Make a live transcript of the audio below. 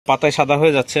পাতায় সাদা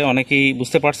হয়ে যাচ্ছে, অনেকেই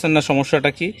বুঝতে পারছেন না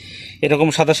সমস্যাটা কি। এরকম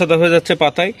সাদা সাদা হয়ে যাচ্ছে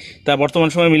পাতায়। তা বর্তমান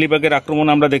সময়ে মিলিবাগের আক্রমণ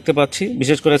আমরা দেখতে পাচ্ছি,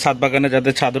 বিশেষ করে ছাদ বাগানে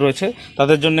যাদের ছাদ রয়েছে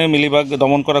তাদের জন্য মিলিবাগ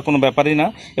দমন করা কোনো ব্যাপারই না।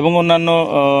 এবং অন্যান্য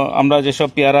আমরা যেসব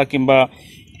পেয়ারা কিংবা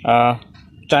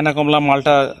চায়না কমলা,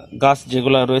 মাল্টা গাছ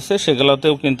যেগুলো রয়েছে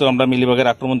সেগুলোতেও কিন্তু আমরা মিলিবাগের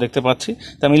আক্রমণ দেখতে পাচ্ছি।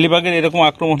 তা মিলিবাগের এরকম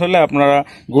আক্রমণ হলে আপনারা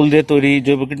গুল দিয়ে তৈরি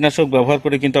জৈব কীটনাশক ব্যবহার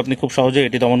করে কিন্তু আপনি খুব সহজে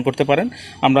এটি দমন করতে পারেন।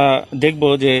 আমরা দেখব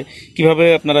যে কিভাবে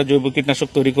আপনারা জৈব কীটনাশক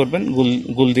তৈরি করবেন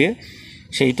গুল দিয়ে,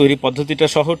 সেই তৈরি পদ্ধতিটা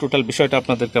সহ টোটাল বিষয়টা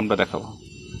আপনাদেরকে আমরা দেখাবো।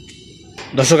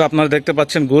 দর্শক, আপনারা দেখতে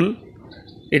পাচ্ছেন গুল,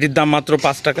 এটির দাম মাত্র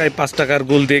 5 টাকা। এই 5 টাকার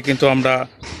গুল দিয়ে কিন্তু আমরা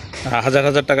হাজার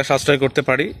হাজার টাকা সাশ্রয় করতে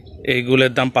পারি। এই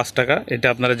গুলের দাম 5 টাকা। এটা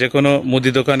আপনারা যে কোনো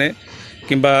মুদি দোকানে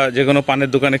কিংবা যে কোনো পানের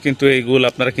দোকানে কিন্তু এই গুল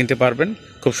আপনারা কিনতে পারবেন,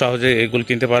 খুব সহজে এই গুল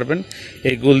কিনতে পারবেন।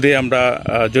 এই গুল দিয়ে আমরা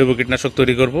জৈব কীটনাশক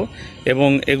তৈরি করব এবং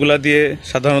এগুলা দিয়ে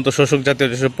সাধারণত শোষক জাতীয়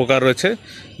যেসব পোকা রয়েছে,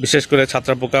 বিশেষ করে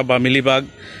ছাত্রা পোকা বা মিলিবাগ,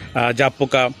 জাপ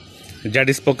পোকা,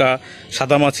 জাডিস পোকা,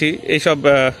 সাদামাছি, এইসব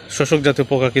শোষক জাতীয়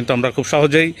পোকা কিন্তু আমরা খুব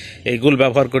সহজেই এই গুল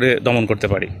ব্যবহার করে দমন করতে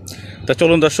পারি। তা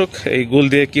চলুন দর্শক, এই গুল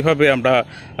দিয়ে কিভাবে আমরা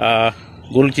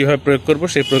গুল কীভাবে প্রয়োগ করব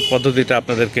সেই প্রয়োগ পদ্ধতিটা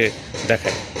আপনাদেরকে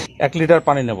দেখাই। 1 লিটার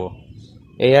পানি নেব।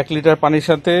 এই 1 লিটার পানির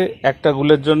সাথে একটা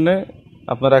গুলের জন্য,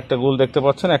 আপনারা একটা গুল দেখতে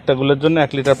পাচ্ছেন, একটা গুলের জন্য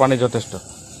 1 লিটার পানি যথেষ্ট।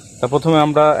 তা প্রথমে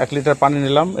আমরা 1 লিটার পানি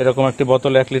নিলাম, এরকম একটি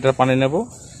বোতলে 1 লিটার পানি নেব।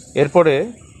 এরপরে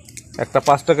একটা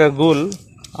 5 টাকার গুল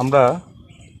আমরা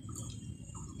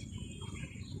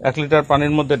 1 লিটার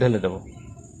পানির মধ্যে ঢেলে দেব।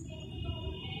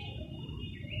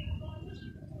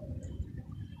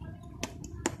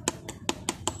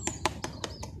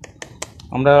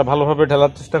 আমরা ভালোভাবে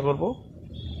ঢালার চেষ্টা করব।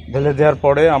 ঢেলে দেওয়ার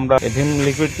পরে আমরা ভিম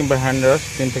লিকুইড কিংবা হ্যান্ড ওয়াশ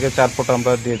 3 থেকে 4 ফোঁটা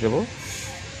আমরা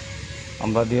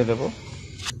দিয়ে দেব।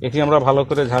 এটি আমরা ভালো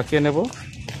করে ঝাঁকিয়ে নেব,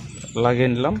 লাগিয়ে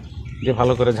নিলাম, যে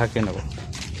ভালো করে ঝাঁকিয়ে নেব।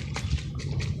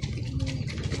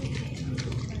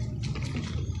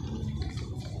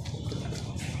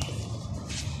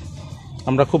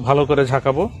 আমরা খুব ভালো করে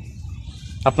ঝাঁকাবো।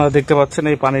 আপনারা দেখতে পাচ্ছেন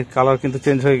এই পানির কালার কিন্তু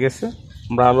চেঞ্জ হয়ে গেছে।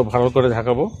 আমরা আরো ভালো করে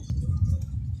ঝাঁকাবো।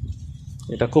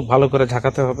 এটা খুব ভালো করে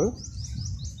ঝাঁকাতে হবে।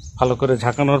 ভালো করে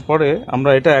ঝাঁকানোর পরে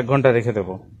আমরা এটা 1 ঘন্টা রেখে দেব।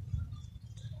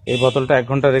 এই বোতলটা 1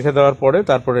 ঘন্টা রেখে দেওয়ার পরে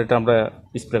তারপরে এটা আমরা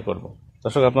স্প্রে করব।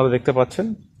 দর্শক, আপনারা দেখতে পাচ্ছেন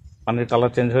পানির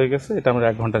কালার চেঞ্জ হয়ে গেছে। এটা আমরা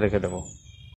 1 ঘন্টা রেখে দেব।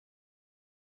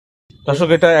 দর্শক,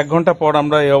 এটা 1 ঘন্টা পর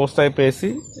আমরা এই অবস্থায় পেয়েছি।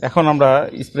 এখন আমরা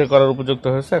স্প্রে করার উপযুক্ত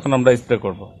হয়েছে। এখন আমরা স্প্রে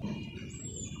করব।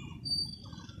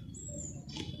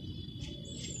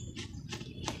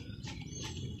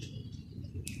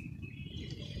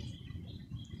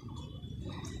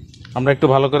 আমরা একটু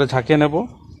ভালো করে ঝাঁকিয়ে নেব।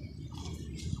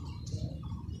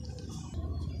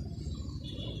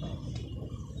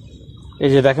 এই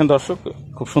যে দেখেন দর্শক,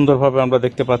 খুব সুন্দরভাবে আমরা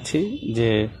দেখতে পাচ্ছি যে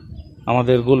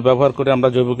আমাদের গুল ব্যবহার করে আমরা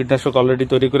জৈব কীটনাশক অলরেডি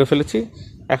তৈরি করে ফেলেছি।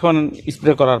 এখন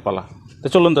স্প্রে করার পালা। তো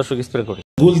চলুন দর্শক, স্প্রে করি।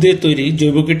 গুল দিয়ে তৈরি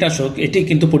জৈব কীটনাশক এটি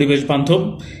কিন্তু পরিবেশ বান্ধব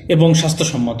এবং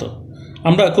স্বাস্থ্যসম্মত।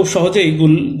 আমরা খুব সহজেই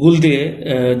গুল দিয়ে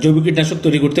জৈব কীটনাশক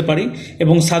তৈরি করতে পারি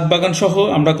এবং ছাদ বাগান সহ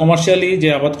আমরা কমার্শিয়ালি যে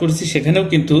আবাদ করেছি সেখানেও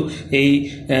কিন্তু এই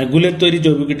গুলের তৈরি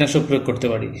জৈব কীটনাশক প্রয়োগ করতে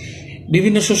পারি।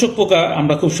 বিভিন্ন শোষক পোকা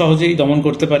আমরা খুব সহজেই দমন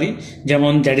করতে পারি,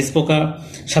 যেমন জাডিস পোকা,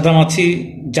 সাদামাছি,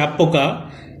 জাপ পোকা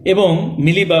এবং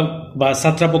মিলিবাগ বা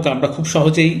ছাত্রা পোকা আমরা খুব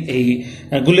সহজেই এই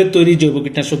গুলের তৈরি জৈব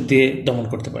কীটনাশক দিয়ে দমন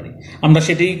করতে পারি। আমরা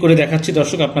সেটাই করে দেখাচ্ছি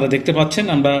দর্শক, আপনারা দেখতে পাচ্ছেন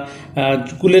আমরা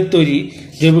গুলের তৈরি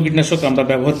জৈব কীটনাশক আমরা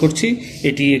ব্যবহার করছি।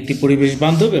 এটি একটি পরিবেশ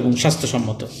বান্ধব এবং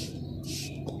স্বাস্থ্যসম্মত।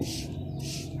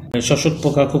 শোষক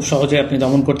পোকা খুব সহজে আপনি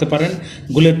দমন করতে পারেন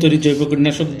গুলের তৈরি জৈব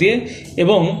কীটনাশক দিয়ে,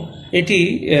 এবং এটি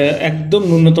একদম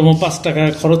ন্যূনতম 5 টাকা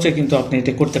খরচে কিন্তু আপনি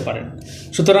এটি করতে পারেন।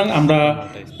 সুতরাং আমরা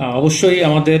অবশ্যই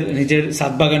আমাদের নিজের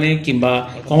ছাদ বাগানে কিংবা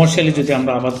কমার্শিয়ালি যদি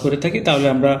আমরা আবাদ করে থাকি তাহলে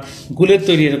আমরা গুলের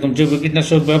তৈরি এরকম জৈব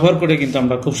কীটনাশক ব্যবহার করে কিন্তু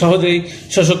আমরা খুব সহজেই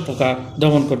শোষক পোকা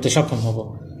দমন করতে সক্ষম হব।